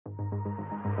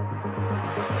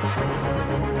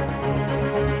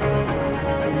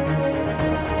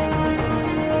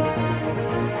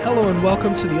Hello and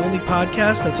welcome to the only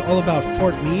podcast that's all about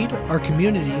Fort Meade, our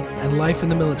community, and life in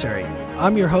the military.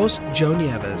 I'm your host, Joe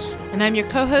Nieves. And I'm your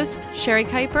co-host, Sherry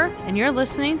Kuiper, and you're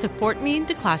listening to Fort Meade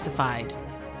Declassified.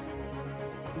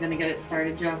 I'm going to get it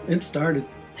started, Joe. It started.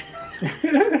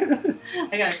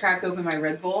 I got to crack open my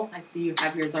Red Bull. I see you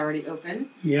have yours already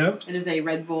open. Yep. It is a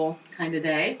Red Bull kind of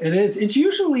day. It is. It's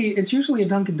usually a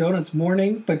Dunkin' Donuts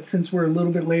morning, but since we're a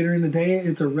little bit later in the day,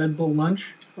 it's a Red Bull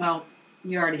lunch. Well,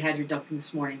 you already had your Dunkin'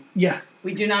 this morning. Yeah.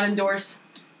 We do not endorse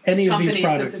any of companies. These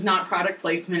products. This is not product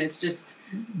placement. It's just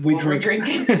we're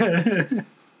drinking.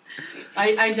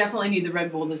 I definitely need the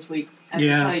Red Bull this week. I have to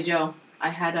tell you, Joe, I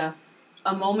had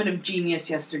a moment of genius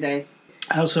yesterday.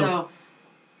 How so?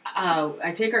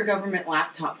 I take our government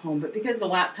laptop home, but because the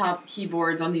laptop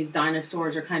keyboards on these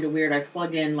dinosaurs are kind of weird, I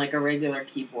plug in like a regular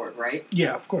keyboard, right?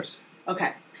 Yeah, of course.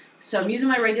 Okay. So I'm using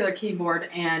my regular keyboard,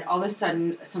 and all of a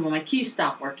sudden, some of my keys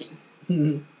stop working.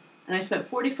 Mm-hmm. And I spent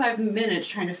 45 minutes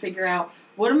trying to figure out,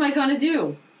 what am I going to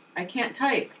do? I can't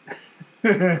type.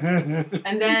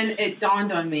 And then it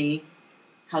dawned on me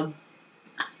how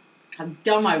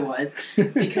dumb I was,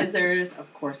 because there's,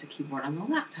 of course, a keyboard on the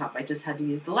laptop. I just had to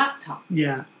use the laptop.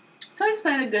 Yeah. So I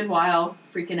spent a good while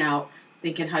freaking out,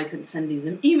 thinking how I couldn't send these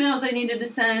emails I needed to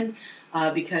send,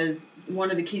 because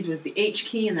one of the keys was the H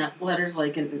key, and that letter's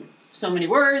like in so many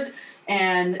words,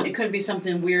 and it could be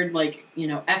something weird like,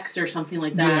 X or something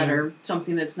like that, or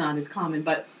something that's not as common.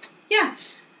 But, yeah,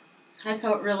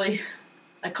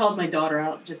 I called my daughter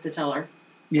out just to tell her.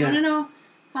 Yeah. Want to know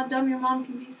how dumb your mom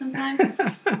can be sometimes?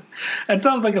 That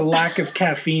sounds like a lack of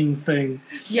caffeine thing.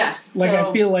 Yes.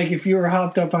 I feel like if you were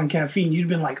hopped up on caffeine, you'd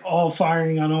been like all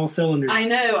firing on all cylinders. I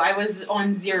know. I was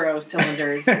on 0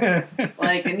 cylinders. I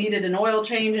needed an oil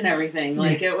change and everything.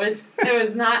 It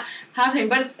was not happening.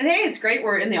 But it's great.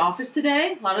 We're in the office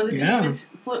today. A lot of the team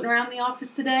is floating around the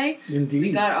office today. Indeed.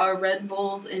 We got our Red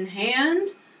Bulls in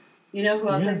hand. You know who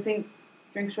else I think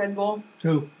drinks Red Bull?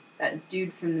 Who? That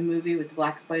dude from the movie with the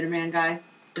black Spider-Man guy.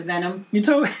 The Venom. You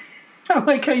told me. I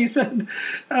like how you said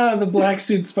the black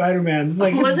suit Spider-Man. It's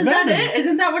like, wasn't that it?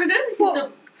 Isn't that what it is?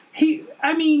 Well,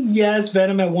 yes,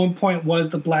 Venom at one point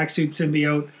was the black suit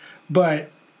symbiote, but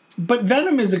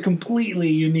Venom is a completely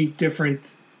unique,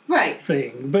 different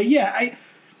thing. But yeah,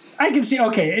 I can see.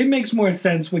 Okay, it makes more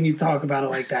sense when you talk about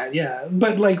it like that. Yeah,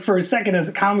 but for a second, as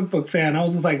a comic book fan, I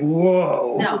was just like,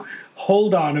 whoa. No.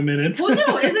 Hold on a minute. Well,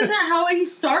 no, isn't that how he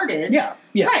started? Yeah.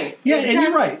 Right. Yeah,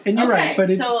 exactly. And you're right. But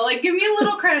so, give me a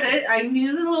little credit. I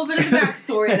knew a little bit of the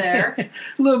backstory there.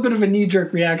 A little bit of a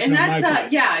knee-jerk reaction. And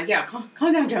that's, yeah.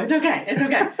 Calm down, Joe. It's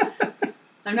okay.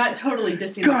 I'm not totally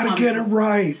dissing the comic. Gotta get it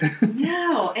right.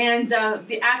 No. And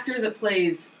the actor that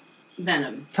plays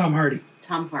Venom. Tom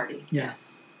Hardy.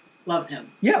 Yes. Love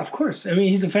him. Yeah, of course. I mean,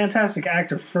 he's a fantastic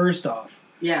actor, first off.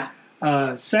 Yeah.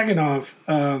 Second off,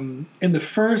 in the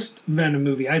first Venom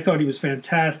movie, I thought he was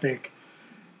fantastic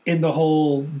in the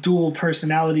whole dual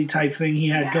personality type thing he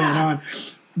had going on,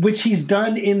 which he's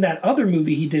done in that other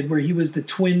movie he did where he was the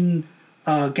twin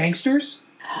gangsters.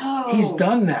 Oh. He's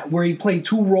done that, where he played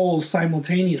 2 roles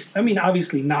simultaneously. I mean,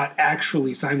 obviously not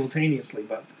actually simultaneously,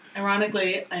 but...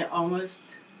 Ironically, I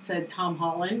almost said Tom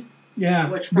Holland. Yeah,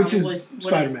 which is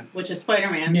Spider-Man. Which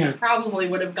probably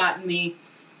would have gotten me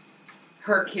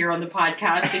Herc here on the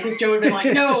podcast, because Joe would have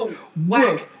been like, no,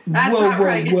 whack, that's not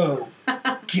right. Whoa.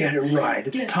 Get it right.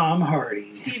 It's Tom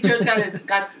Hardy. See, Joe's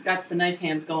got the knife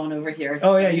hands going over here.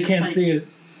 Oh, yeah, you can't see it.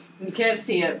 You can't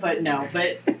see it, but no.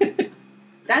 But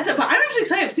that's it. But I'm actually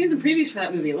excited. I've seen some previews for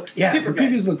that movie. It looks super good. The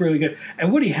previews look really good.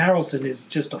 And Woody Harrelson is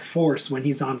just a force when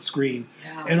he's on screen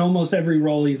in almost every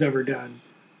role he's ever done.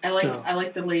 I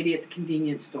like the lady at the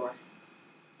convenience store.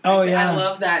 Oh, I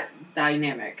love that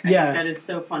dynamic. I think that is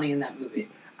so funny in that movie.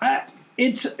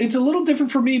 It's a little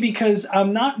different for me because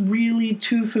I'm not really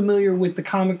too familiar with the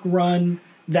comic run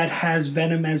that has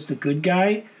Venom as the good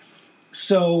guy.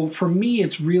 So for me,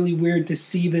 it's really weird to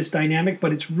see this dynamic,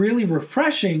 but it's really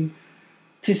refreshing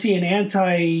to see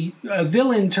a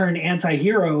villain turn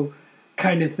anti-hero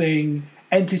kind of thing,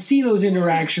 and to see those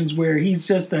interactions where he's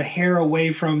just a hair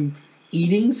away from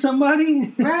eating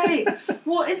somebody. Right.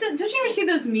 Well, don't you ever see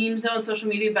those memes on social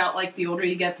media about the older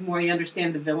you get, the more you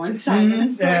understand the villain side of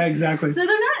the story? Yeah, exactly. So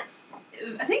they're not.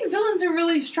 I think villain's a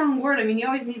really strong word. I mean, you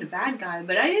always need a bad guy,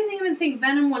 but I didn't even think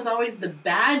Venom was always the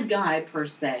bad guy per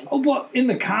se. Oh, well, in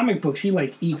the comic books, he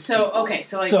eats. Yes. Right.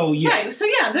 So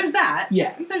yeah, there's that.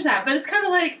 Yeah. There's that, but it's kind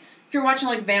of like if you're watching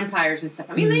vampires and stuff.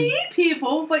 I mean, they eat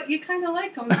people, but you kind of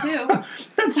like them too.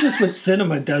 That's just what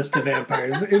cinema does to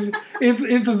vampires.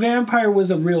 If a vampire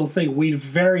was a real thing,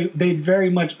 they'd very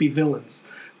much be villains,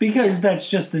 because that's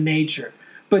just the nature.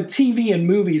 But TV and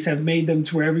movies have made them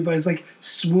to where everybody's like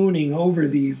swooning over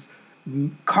these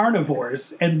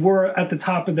carnivores, and we're at the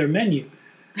top of their menu.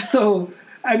 So,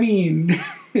 I mean,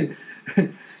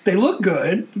 they look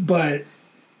good, but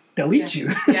they'll eat you.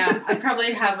 Yeah, I'd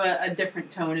probably have a different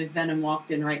tone if Venom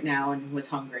walked in right now and was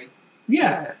hungry.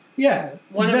 Yeah, yeah.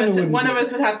 One of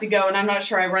us would have to go, and I'm not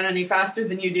sure I run any faster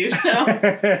than you do, so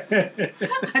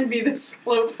I'd be the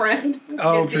slow friend.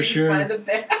 Oh, for sure. By the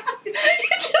bear. You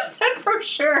just said for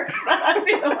sure that I'd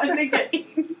be the one to get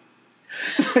eaten.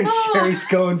 Like Sherry's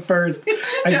going first.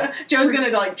 Joe's gonna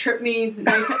like trip me,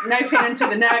 knife hand to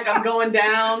the neck. I'm going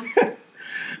down,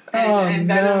 and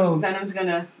Venom's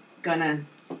gonna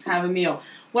have a meal.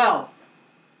 Well,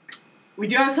 we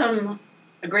do have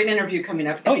a great interview coming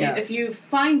up. If you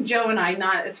find Joe and I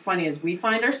not as funny as we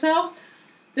find ourselves,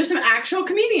 there's some actual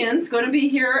comedians going to be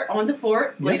here on the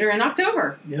Fort later in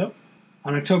October. Yep.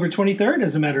 On October 23rd,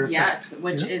 as a matter of fact. Yes,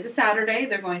 which is a Saturday.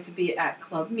 They're going to be at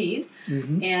Club Meade.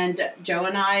 Mm-hmm. And Joe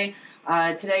and I,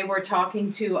 today we're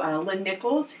talking to Lynn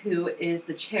Nichols, who is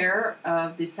the chair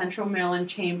of the Central Maryland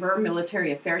Chamber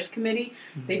Military Affairs Committee.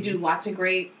 Mm-hmm. They do lots of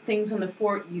great things on the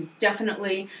Fort. You've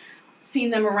definitely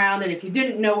seen them around, and if you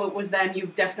didn't know it was them,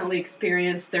 you've definitely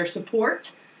experienced their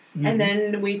support. Mm-hmm. And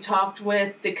then we talked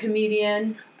with the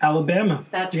comedian Ala Bama.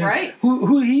 That's right.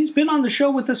 Who he's been on the show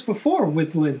with us before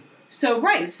with Lynn. So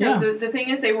the thing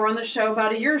is, they were on the show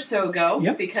about a year or so ago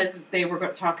because they were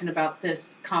talking about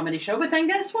this comedy show. But then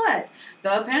guess what?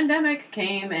 The pandemic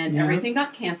came and everything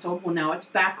got canceled. Well, now it's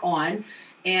back on.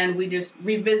 And we just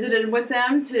revisited with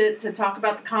them to talk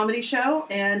about the comedy show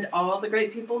and all the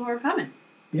great people who are coming.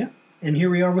 Yeah. And here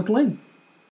we are with Lynn.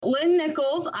 Lynn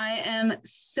Nichols, I am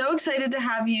so excited to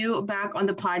have you back on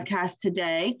the podcast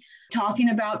today,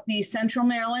 talking about the Central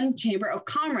Maryland Chamber of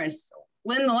Commerce.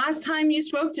 Lynn, the last time you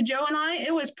spoke to Joe and I,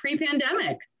 it was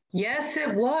pre-pandemic. Yes,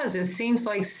 it was. It seems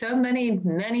like so many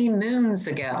moons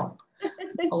ago.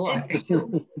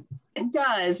 It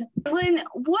does. Lynn,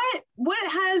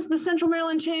 what has the Central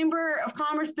Maryland Chamber of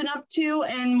Commerce been up to,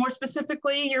 and more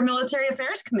specifically, your Military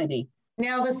Affairs Committee?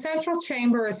 Now, the Central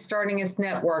Chamber is starting its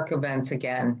network events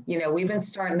again. You know, we've been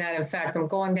starting that. In fact, I'm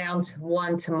going down to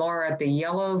one tomorrow at the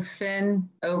Yellowfin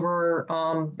over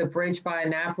the bridge by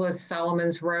Annapolis,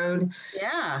 Solomon's Road.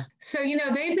 Yeah. So, you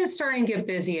know, they've been starting to get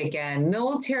busy again.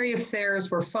 Military affairs,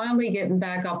 we're finally getting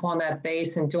back up on that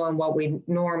base and doing what we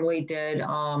normally did.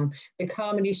 The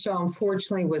comedy show,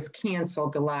 unfortunately, was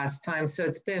canceled the last time. So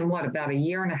it's been, about a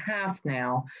year and a half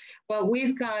now. But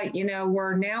we've got,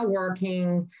 we're now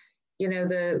working.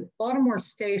 The Baltimore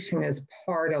Station is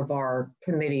part of our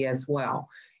committee as well.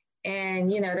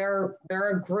 And, they're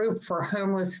a group for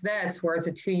homeless vets where it's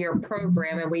a 2-year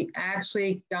program. And we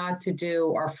actually got to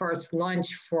do our first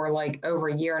lunch for like over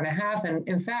a year and a half. And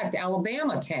in fact,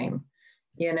 Alabama came,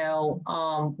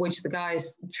 which the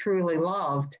guys truly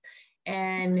loved.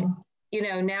 And,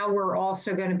 now we're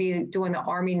also going to be doing the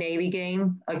Army-Navy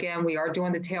game. Again, we are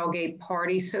doing the tailgate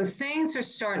party. So things are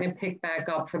starting to pick back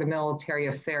up for the military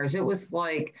affairs. It was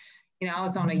like, I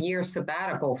was on a year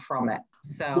sabbatical from it.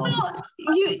 So well, a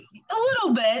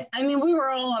little bit. I mean, we were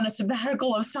all on a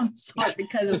sabbatical of some sort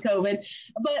because of COVID.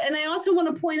 And I also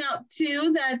want to point out,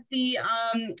 too, that the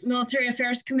Military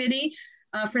Affairs Committee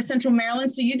for Central Maryland,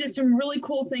 so you did some really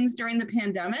cool things during the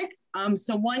pandemic.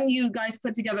 So one, you guys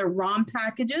put together ROM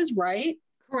packages, right?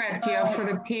 Correct, for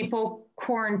the people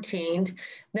quarantined.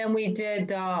 Then we did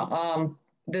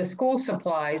the school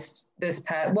supplies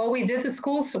we did the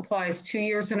school supplies 2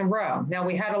 years in a row. Now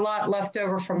we had a lot left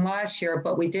over from last year,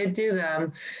 but we did do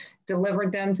them,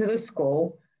 delivered them to the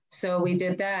school. So we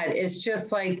did that. It's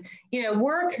just like,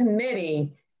 we're a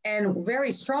committee and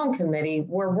very strong committee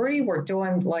where we were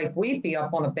doing we'd be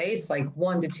up on the base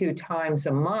 1 to 2 times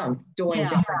a month doing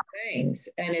different things.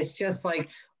 And it's just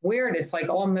weird. It's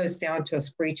almost down to a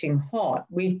screeching halt.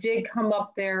 We did come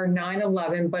up there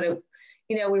 9/11, but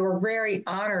we were very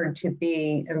honored to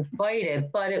be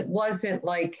invited, but it wasn't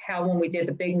like how when we did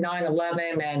the big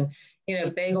 9/11 and,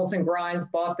 Bagels and Grinds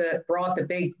brought the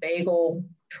big bagel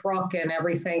truck and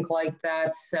everything like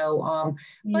that. So,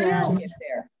 but we'll get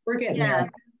there. We're getting there.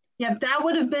 Yeah, that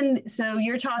would have been, so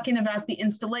you're talking about the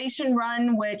installation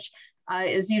run, which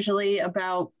is usually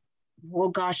about, well,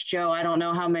 gosh, Joe, I don't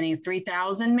know how many,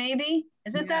 3,000 maybe?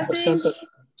 Is it that big?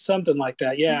 Something like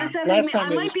that, yeah. Last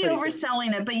time I might be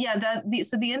overselling it, but yeah,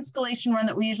 so the installation run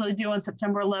that we usually do on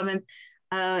September 11th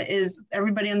is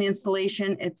everybody on the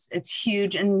installation. It's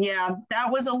huge. And yeah,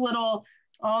 that was all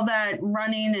that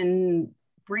running and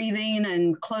breathing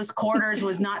and close quarters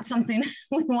was not something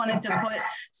we wanted to put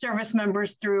service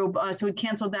members through. So we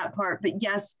canceled that part. But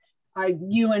yes,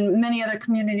 you and many other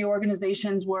community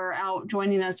organizations were out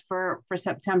joining us for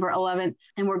September 11th,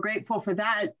 and we're grateful for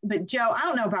that. But Joe, I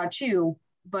don't know about you,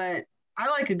 but I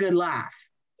like a good laugh.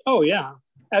 Oh, yeah.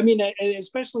 I mean,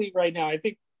 especially right now, I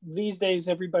think these days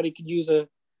everybody could use a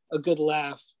good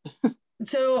laugh.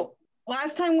 So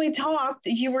last time we talked,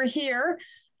 you were here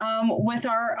with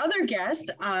our other guest,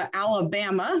 Ala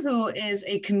Bama, who is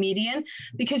a comedian,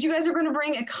 because you guys are going to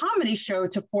bring a comedy show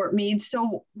to Fort Meade.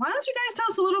 So why don't you guys tell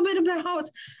us a little bit about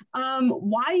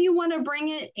why you want to bring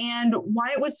it and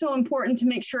why it was so important to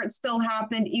make sure it still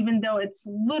happened, even though it's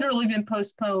literally been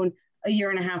postponed a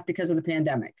year and a half because of the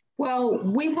pandemic? Well,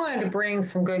 we wanted to bring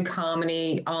some good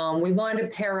comedy. We wanted to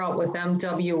pair up with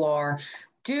MWR,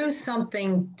 do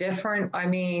something different. I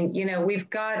mean, we've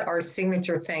got our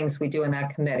signature things we do in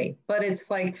that committee, but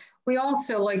it's like, we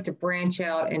also like to branch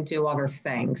out and do other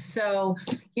things. So,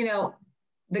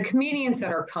 the comedians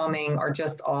that are coming are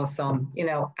just awesome.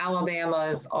 Alabama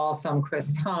is awesome,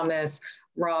 Chris Thomas,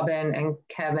 Robin and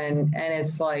Kevin. And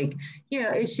it's like,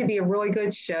 it should be a really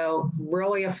good show,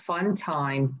 really a fun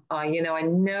time. I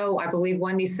believe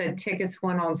Wendy said tickets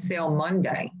went on sale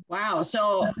Monday. Wow.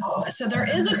 So there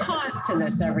is a cost to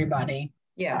this, everybody.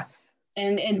 Yes.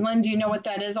 And Lynn, do you know what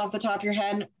that is off the top of your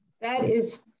head? That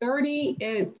is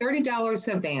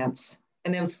 $30 advance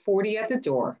and then $40 at the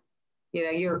door.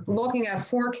 You're looking at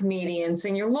 4 comedians,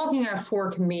 and you're looking at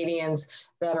 4 comedians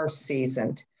that are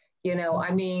seasoned.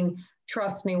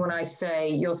 Trust me when I say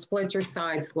you'll split your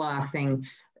sides laughing.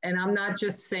 And I'm not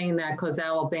just saying that because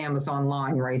Alabama's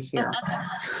online right here.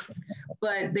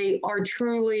 But they are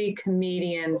truly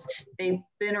comedians. They've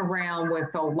been around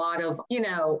with a lot of,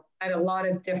 at a lot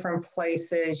of different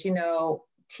places,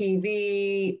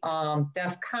 TV,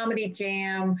 Def Comedy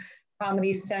Jam,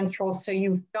 Comedy Central. So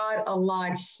you've got a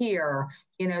lot here.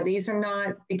 These are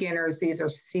not beginners. These are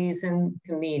seasoned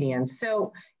comedians.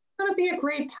 So it's going to be a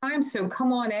great time. So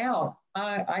come on out.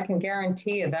 I can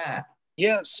guarantee you that.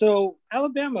 Yeah. So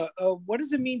Alabama, what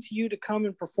does it mean to you to come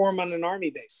and perform on an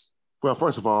Army base? Well,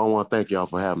 first of all, I want to thank y'all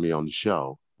for having me on the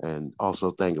show, and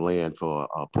also thank Lynn for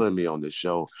putting me on this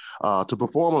show. To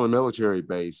perform on a military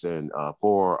base and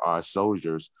for our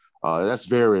soldiers, that's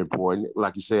very important.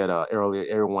 Like you said earlier,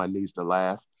 everyone needs to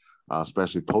laugh,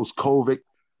 especially post-COVID.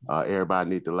 Everybody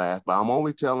needs to laugh. But I'm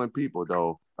only telling people,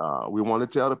 though, we want to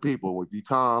tell the people, if you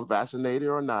come, vaccinated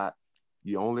or not,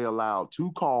 you only allow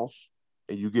 2 coughs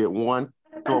and you get 1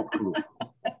 throat flu.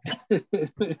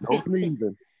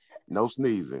 No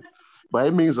sneezing. But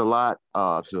it means a lot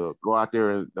to go out there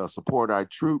and support our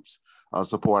troops,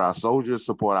 support our soldiers,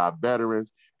 support our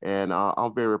veterans. And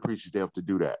I'm very appreciative to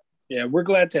do that. Yeah, we're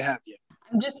glad to have you.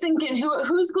 I'm just thinking,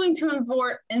 who's going to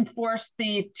enforce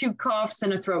the 2 coughs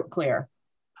and a throat clear?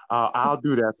 I'll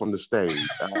do that from the stage.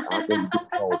 I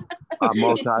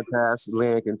multitask.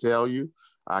 Lynn can tell you.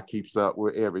 I keeps up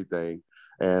with everything.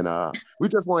 And we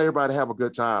just want everybody to have a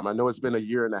good time. I know it's been a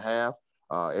year and a half.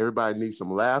 Everybody needs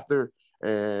some laughter.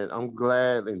 And I'm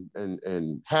glad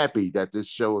and happy that this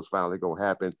show is finally going to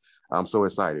happen. I'm so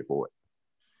excited for it.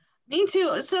 Me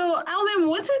too. So, Alvin,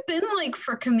 what's it been like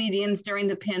for comedians during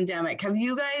the pandemic? Have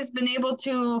you guys been able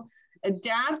to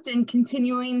adapt and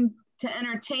continuing to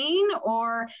entertain?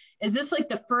 Or is this like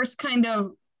the first kind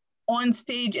of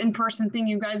on-stage, in-person thing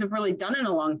you guys have really done in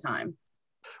a long time?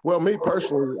 Well, me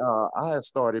personally, I had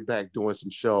started back doing some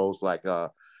shows like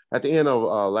at the end of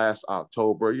last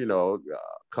October, a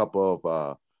couple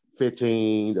of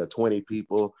 15 to 20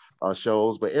 people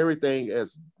shows, but everything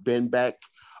has been back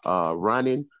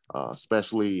running,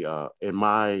 especially in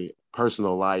my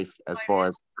personal life as far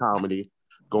as comedy,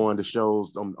 going to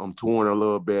shows. I'm touring a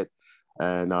little bit,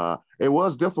 and it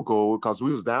was difficult because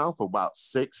we was down for about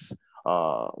 6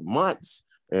 months.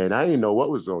 And I didn't know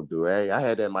what was going to do. I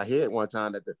had that in my head one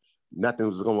time that nothing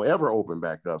was going to ever open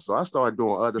back up. So I started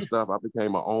doing other stuff. I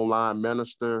became an online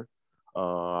minister.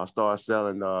 I started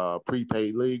selling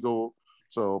prepaid legal.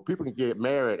 So people can get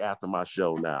married after my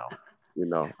show now.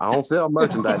 I don't sell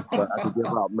merchandise, but I can give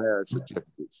out marriage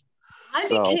certificates.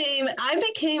 I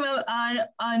became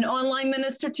an online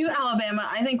minister to Alabama.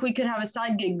 I think we could have a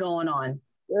side gig going on.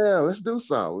 Yeah, let's do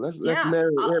something. Let's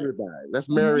marry everybody. Let's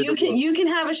marry. You can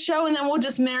have a show, and then we'll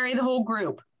just marry the whole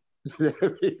group.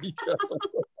 There you go.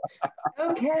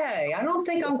 Okay, I don't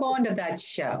think I'm going to that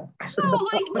show.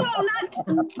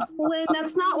 Lynn,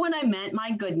 that's not what I meant. My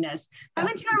goodness.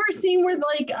 Haven't you ever seen where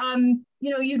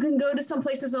you can go to some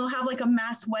places and they'll have like a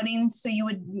mass wedding, so you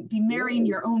would be marrying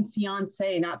your own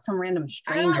fiance, not some random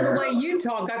stranger. The way you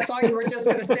talk, I thought you were just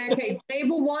going to say, okay,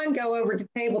 table 1, go over to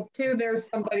table 2. There's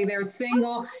somebody there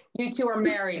single. You 2 are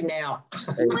married now.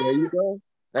 Hey, there you go.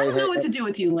 I don't know what to do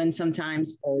with you, Lynn,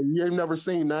 sometimes. You've never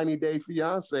seen 90 Day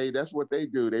Fiance. That's what they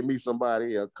do. They meet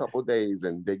somebody a couple days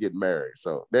and they get married.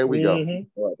 So there we go. Doing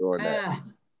that.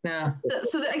 No.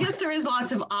 So I guess there is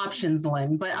lots of options,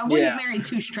 Lynn, but I wouldn't marry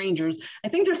two strangers. I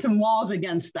think there's some laws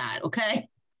against that, okay?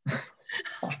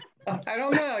 I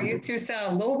don't know. You two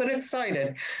sound a little bit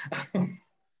excited.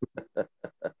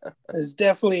 It's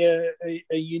definitely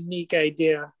a unique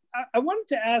idea. I wanted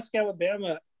to ask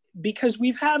Alabama, because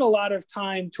we've had a lot of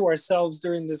time to ourselves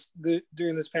during this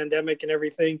pandemic and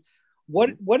everything. What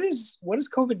has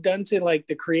COVID done to like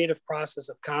the creative process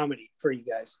of comedy for you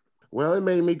guys? Well, it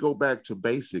made me go back to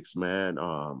basics, man.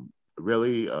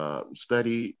 Really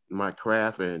study my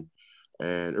craft and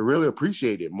really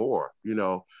appreciate it more. You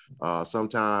know,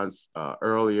 sometimes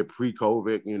earlier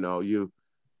pre-COVID, you know,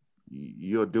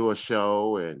 you'll do a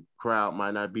show and crowd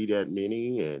might not be that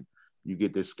many and you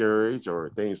get discouraged or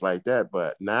things like that.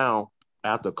 But now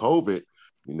after COVID,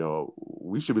 you know,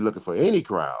 we should be looking for any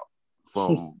crowd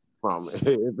from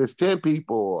if it's 10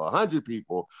 people or 100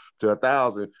 people to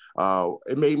 1,000.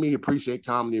 It made me appreciate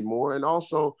comedy more and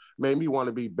also made me want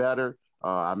to be better.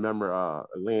 I remember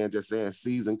Lynn just saying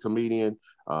seasoned comedian,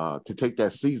 to take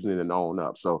that seasoning and own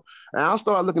up. So, and I'll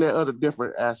start looking at other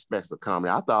different aspects of comedy.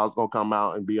 I thought I was going to come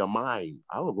out and be a mime.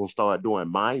 I was going to start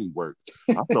doing mind work.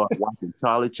 I started watching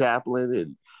Charlie Chaplin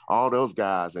and all those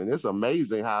guys. And it's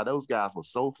amazing how those guys were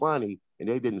so funny and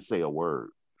they didn't say a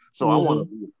word. So I want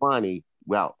to be funny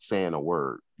without saying a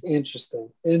word.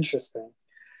 Interesting.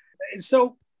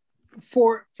 So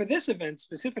for this event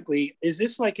specifically, is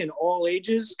this like an all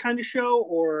ages kind of show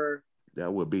or?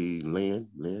 That would be Lynn.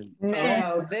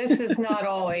 No, this is not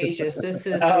all ages. This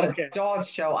is an adult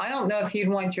show. I don't know if you'd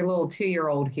want your little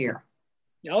 2-year-old here.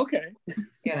 Okay.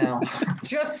 You know,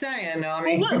 just saying. I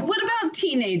mean, what about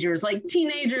teenagers? Like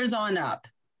teenagers on up?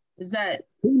 Is that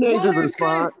teenagers is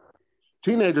fine?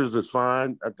 Teenagers is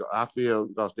fine. I feel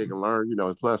because they can learn. You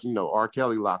know, plus you know R.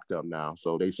 Kelly locked up now,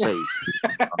 so they safe.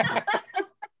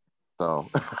 So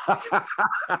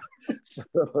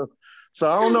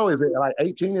I don't know. Is it like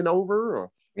 18 and over?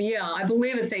 Or? Yeah, I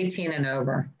believe it's 18 and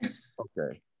over.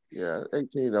 Okay. Yeah,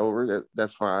 18 and over.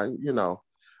 That's fine. You know,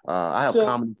 I have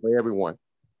comedy for everyone.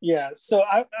 Yeah. So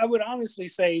I would honestly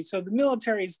say, so the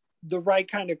military is the right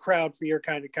kind of crowd for your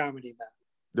kind of comedy then.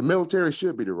 The military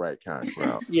should be the right kind of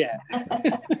crowd. Yeah.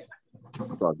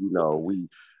 Because, you know,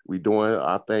 we doing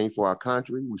our thing for our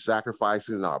country. We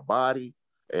sacrificing our body.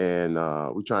 And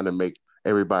we're trying to make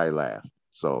everybody laugh.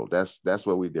 So that's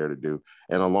what we're there to do.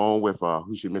 And along with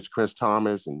who should mention Chris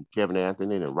Thomas and Kevin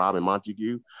Anthony and Robin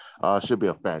Montague, should be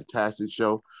a fantastic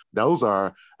show. Those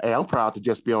are, hey, I'm proud to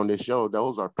just be on this show.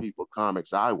 Those are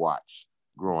comics I watched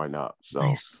growing up. So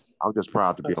nice. I'm just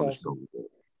proud to be on the show.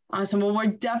 Awesome. Well, we're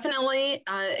definitely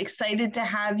excited to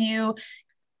have you.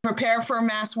 Prepare for a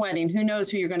mass wedding. Who knows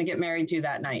who you're going to get married to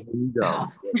that night? No.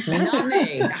 Not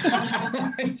me.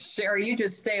 Sherry, you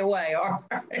just stay away. All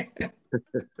right.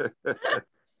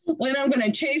 Lynn, I'm going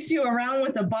to chase you around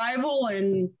with the Bible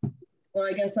and, well,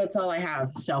 I guess that's all I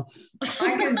have. So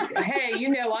hey, you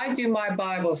know, I do my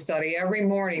Bible study every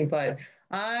morning, but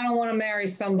I don't want to marry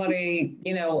somebody,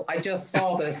 you know, I just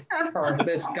saw this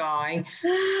guy.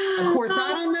 Of course, I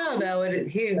don't know, though.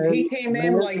 He came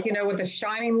in like, you know, with a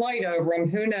shining light over him.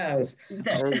 Who knows?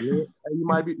 You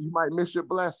might miss your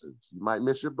blessings. You might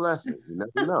miss your blessings. You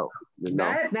never know. You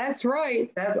know? That's right.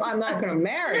 I'm not going to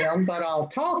marry him, but I'll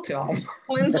talk to him.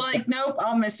 Lynn's like, nope,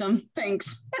 I'll miss him.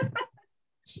 Thanks.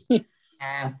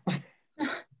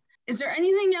 Is there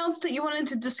anything else that you wanted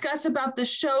to discuss about the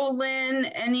show, Lynn?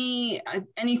 Any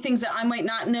things that I might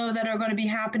not know that are going to be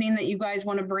happening that you guys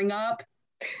want to bring up?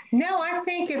 No, I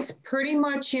think it's pretty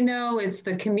much, you know, it's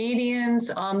the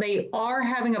comedians. They are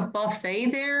having a buffet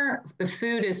there. The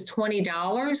food is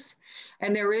 $20,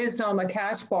 and there is a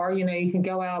cash bar. You know, you can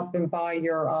go out and buy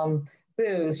your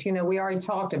booze. You know, we already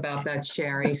talked about that,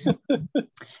 Sherry.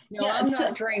 No, yeah, I'm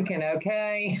not drinking,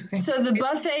 okay? So the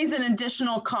buffet is an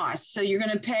additional cost. So you're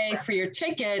going to pay for your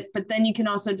ticket, but then you can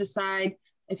also decide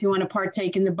if you want to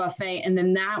partake in the buffet, and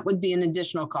then that would be an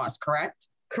additional cost, correct?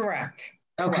 Correct.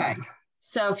 Okay. Correct.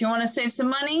 So if you want to save some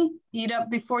money, eat up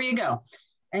before you go.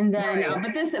 And then, right.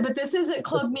 But this is at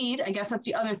Club Meade. I guess that's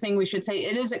the other thing we should say.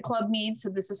 It is at Club Meade. So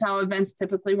this is how events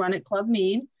typically run at Club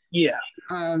Meade. Yeah.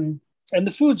 And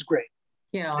the food's great.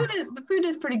 Yeah. The food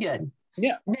is pretty good.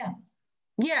 Yeah. Yeah.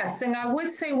 Yes, and I would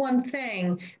say one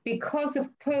thing, because of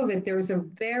COVID, there's a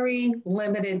very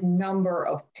limited number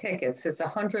of tickets. It's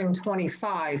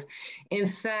 125. In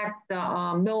fact,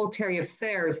 the military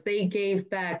affairs, they gave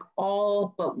back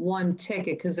all but one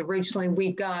ticket because originally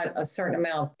we got a certain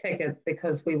amount of tickets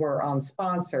because we were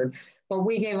sponsored, but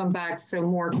we gave them back so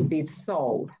more could be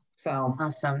sold. So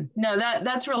awesome. No,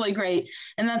 that's really great.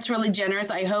 And that's really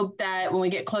generous. I hope that when we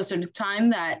get closer to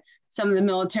time that some of the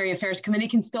military affairs committee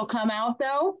can still come out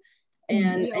though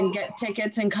and get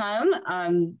tickets and come.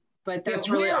 But that's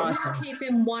really awesome. We're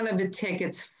keeping one of the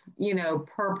tickets,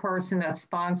 per person that's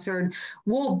sponsored.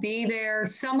 We'll be there.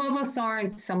 Some of us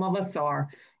aren't, some of us are,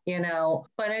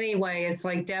 but anyway, it's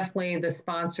like definitely the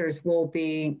sponsors will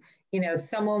be,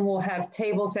 someone will have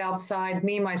tables outside.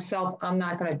 Me, myself, I'm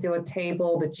not going to do a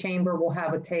table. The chamber will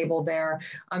have a table there.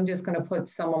 I'm just going to put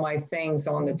some of my things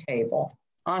on the table.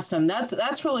 Awesome.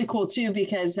 That's really cool too,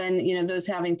 because then, those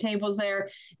having tables there,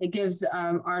 it gives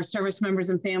our service members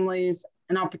and families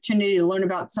an opportunity to learn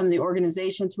about some of the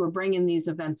organizations who are bringing these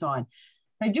events on.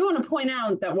 I do want to point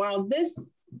out that while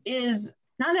this is,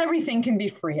 not everything can be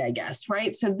free, I guess,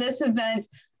 right? So this event,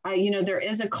 there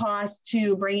is a cost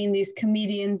to bringing these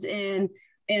comedians in.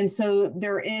 And so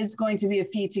there is going to be a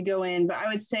fee to go in. But I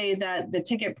would say that the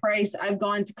ticket price, I've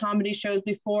gone to comedy shows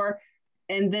before,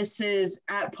 and this is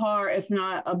at par, if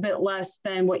not a bit less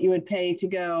than what you would pay to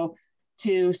go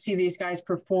to see these guys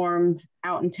perform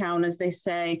out in town, as they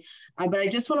say. But I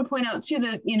just want to point out too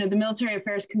that, the Military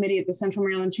Affairs Committee at the Central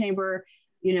Maryland Chamber,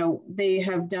 they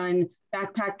have done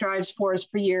backpack drives for us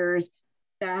for years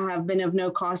that have been of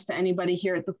no cost to anybody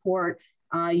here at the fort.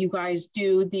 You guys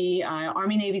do the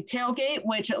Army-Navy tailgate,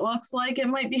 which it looks like it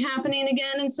might be happening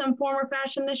again in some form or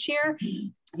fashion this year.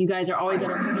 You guys are always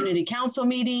at our community council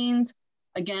meetings,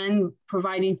 again,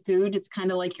 providing food. It's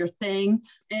kind of like your thing.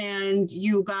 And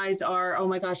you guys are, oh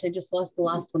my gosh, I just lost the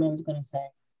last one I was going to say.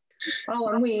 Oh,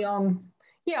 and we,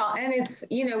 yeah, and it's,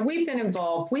 we've been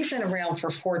involved. We've been around for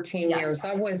 14 years.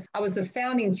 I was a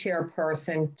founding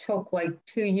chairperson, took like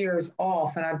 2 years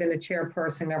off, and I've been the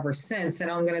chairperson ever since. And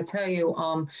I'm going to tell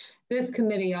you, this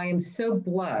committee, I am so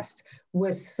blessed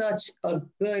with such a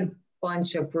good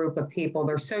group of people.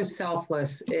 They're so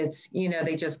selfless. It's,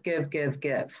 they just give.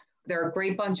 They're a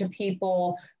great bunch of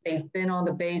people. They've been on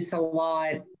the base a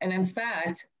lot. And in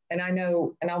fact, and I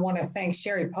know, and I want to thank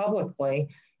Sherry publicly,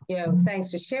 thanks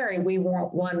to Sherry, we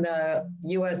won the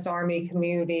U.S. Army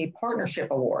Community Partnership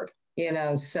Award,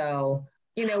 so,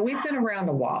 we've been around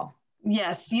a while.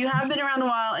 Yes, you have been around a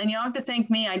while, and you don't have to thank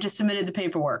me. I just submitted the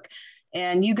paperwork.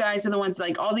 And you guys are the ones,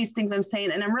 like all these things I'm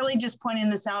saying. And I'm really just pointing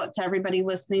this out to everybody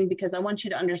listening, because I want you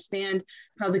to understand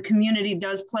how the community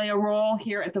does play a role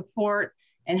here at the fort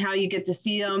and how you get to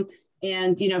see them.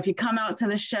 And, if you come out to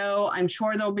the show, I'm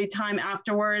sure there'll be time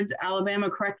afterwards.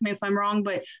 Alabama, correct me if I'm wrong,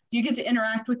 but do you get to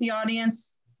interact with the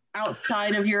audience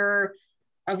outside of your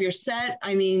set?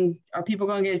 I mean, are people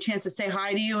going to get a chance to say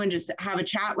hi to you and just have a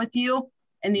chat with you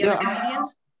and the other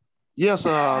comedians? Yes.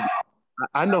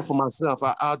 I know for myself,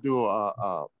 I'll do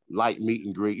a light meet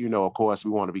and greet. Of course, we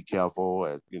want to be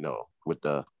careful, with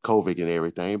the COVID and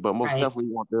everything, but most definitely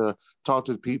want to talk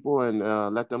to the people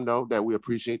and let them know that we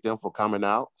appreciate them for coming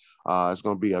out. It's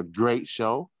going to be a great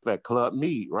show at Club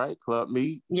Meade, right? Club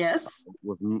Meade. Yes.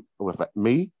 With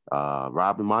me,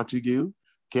 Robin Montague,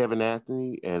 Kevin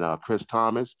Anthony, and Chris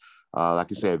Thomas. Like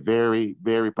you said, very,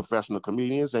 very professional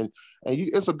comedians. And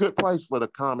it's a good price for the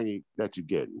comedy that you're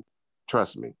getting.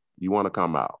 Trust me, you want to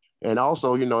come out. And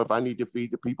also, if I need to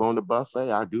feed the people on the buffet,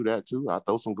 I do that too. I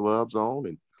throw some gloves on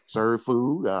and serve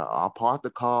food. I'll park the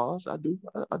cars. I do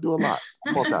a lot.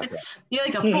 You're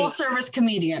like a full service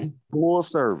comedian. Full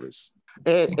service.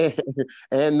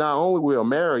 And not only we'll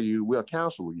marry you, we'll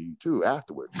counsel you too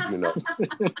afterwards. Hear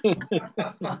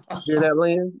that,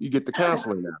 Lynn? You get the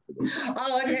counseling afterwards.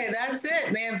 Oh, okay, that's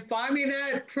it, man. Find me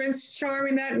that Prince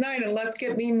Charming that night and let's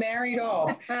get me married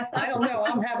off. I don't know.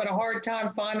 I'm having a hard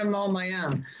time finding them on my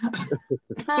own.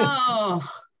 Oh,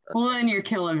 Lynn, you're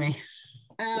killing me.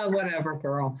 Whatever,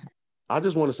 girl. I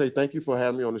just want to say thank you for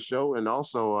having me on the show. And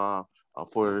also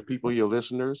for the people, your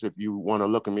listeners, if you want to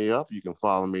look me up, you can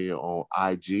follow me on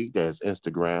IG, that's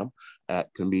Instagram,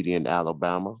 at Comedian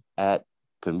Alabama, at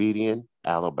Comedian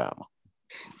Alabama.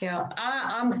 Yeah,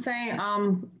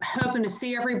 I'm hoping to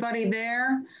see everybody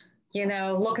there.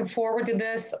 Looking forward to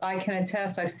this. I can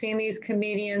attest, I've seen these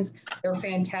comedians. They're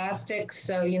fantastic.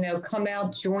 So, come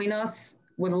out, join us.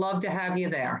 Would love to have you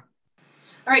there.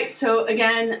 All right, so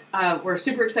again, we're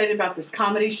super excited about this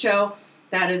comedy show.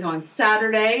 That is on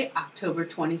Saturday, October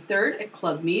 23rd at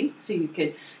Club Meade. So you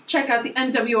could check out the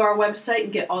MWR website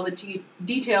and get all the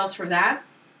details for that.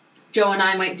 Joe and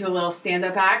I might do a little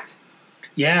stand-up act.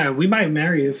 Yeah, we might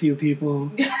marry a few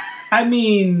people. I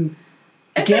mean,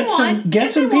 If get they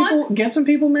want. some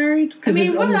people married. I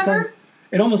mean, whatever.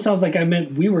 It almost sounds like I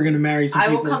meant we were going to marry some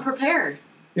people. I will come prepared.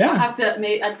 Yeah.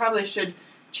 I probably should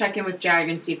check in with Jag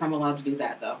and see if I'm allowed to do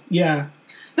that, though. Yeah.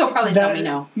 They'll probably tell me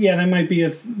no. Yeah, that might be a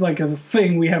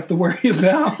thing we have to worry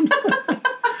about. Hey,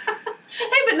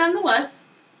 but nonetheless.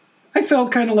 I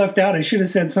felt kind of left out. I should have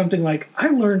said something like, I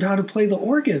learned how to play the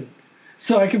organ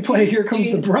so I can play Here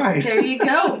Comes the Bride. There you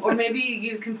go. Or maybe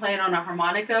you can play it on a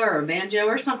harmonica or a banjo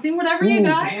or something, whatever you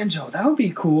got. Banjo. That would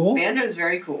be cool. Banjo's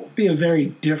very cool. Be a very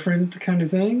different kind of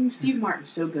thing. Steve Martin's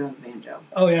so good on the banjo.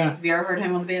 Oh, yeah. Have you ever heard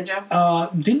him on the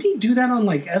banjo? Didn't he do that on,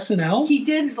 like, SNL? He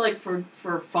did, like, for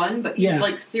fun, but he's,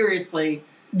 like, seriously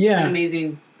an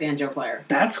amazing banjo player.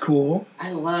 That's cool.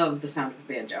 I love the sound of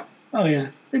a banjo. Oh, yeah.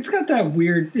 It's got that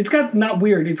weird... It's got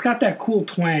that cool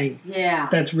twang. Yeah.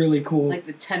 That's really cool. Like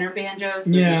the tenor banjos,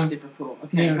 those are super cool.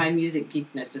 Okay, my music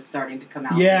geekness is starting to come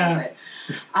out a little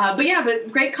bit.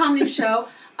 But great comedy show.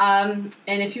 And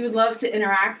if you would love to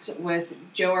interact with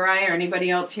Joe or I or anybody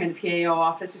else here in the PAO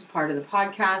office as part of the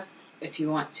podcast, if you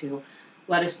want to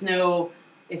let us know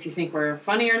if you think we're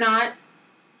funny or not.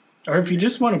 Or if you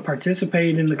just want to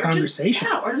participate in the conversation.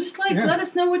 Or just let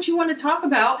us know what you want to talk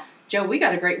about. Joe, we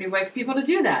got a great new way for people to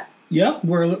do that. Yep,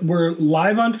 we're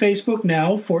live on Facebook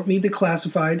now. Fort Meade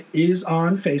Declassified is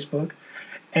on Facebook.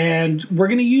 And we're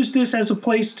going to use this as a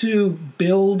place to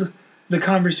build the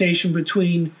conversation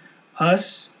between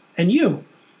us and you.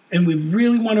 And we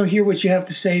really want to hear what you have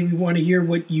to say. We want to hear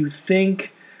what you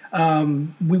think.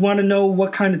 We want to know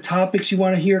what kind of topics you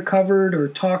want to hear covered or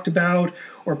talked about,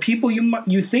 or people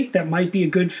you think that might be a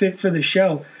good fit for the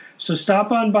show. So stop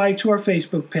on by to our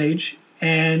Facebook page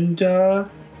and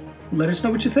let us know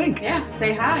what you think. Yeah,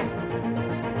 say hi.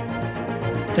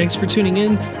 Thanks for tuning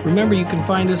in. Remember, you can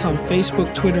find us on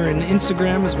Facebook, Twitter, and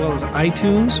Instagram, as well as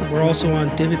iTunes. We're also on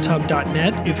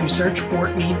DivitsHub.net if you search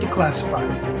Fort Meade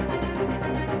Declassified.